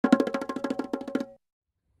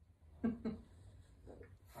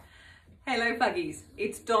Hello Puggies,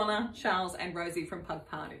 it's Donna, Charles and Rosie from Pug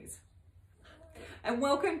Parties. And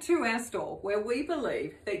welcome to our store where we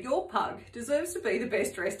believe that your pug deserves to be the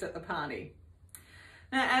best dressed at the party.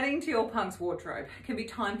 Now, adding to your pug's wardrobe can be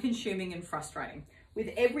time consuming and frustrating, with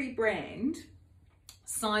every brand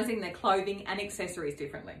sizing their clothing and accessories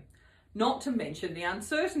differently. Not to mention the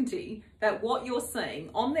uncertainty that what you're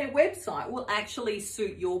seeing on their website will actually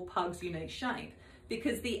suit your pug's unique shape,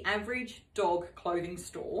 because the average dog clothing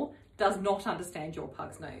store does not understand your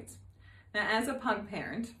pug's needs. Now, as a pug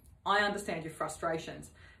parent, I understand your frustrations,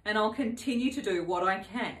 and I'll continue to do what I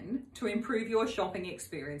can to improve your shopping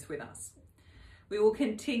experience with us. We will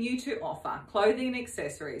continue to offer clothing and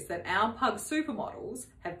accessories that our Pug Supermodels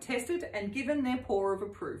have tested and given their paw of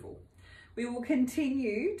approval. We will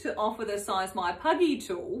continue to offer the SIZE My PUGGIE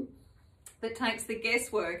tool that takes the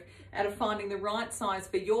guesswork out of finding the right size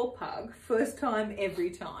for your pug, first time, every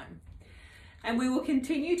time. And we will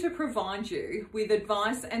continue to provide you with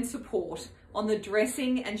advice and support on the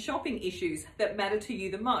dressing and shopping issues that matter to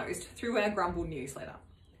you the most through our Grumble Newsletter.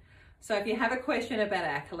 So if you have a question about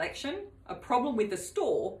our collection, a problem with the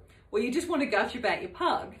store, or you just want to gush about your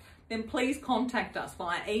pug, then please contact us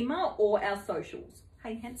via email or our socials.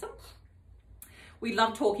 Hey, handsome. We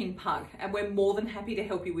love talking pug, and we're more than happy to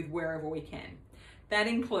help you with wherever we can. That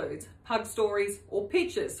includes pug stories or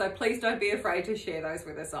pictures, so please don't be afraid to share those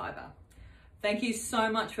with us either. Thank you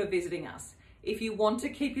so much for visiting us. If you want to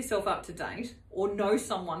keep yourself up to date or know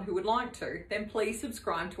someone who would like to, then please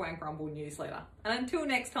subscribe to our Grumble Newsletter. And until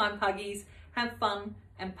next time, Puggies, have fun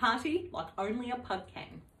and party like only a pug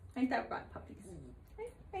can. Ain't that right, puppies?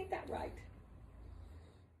 Ain't that right?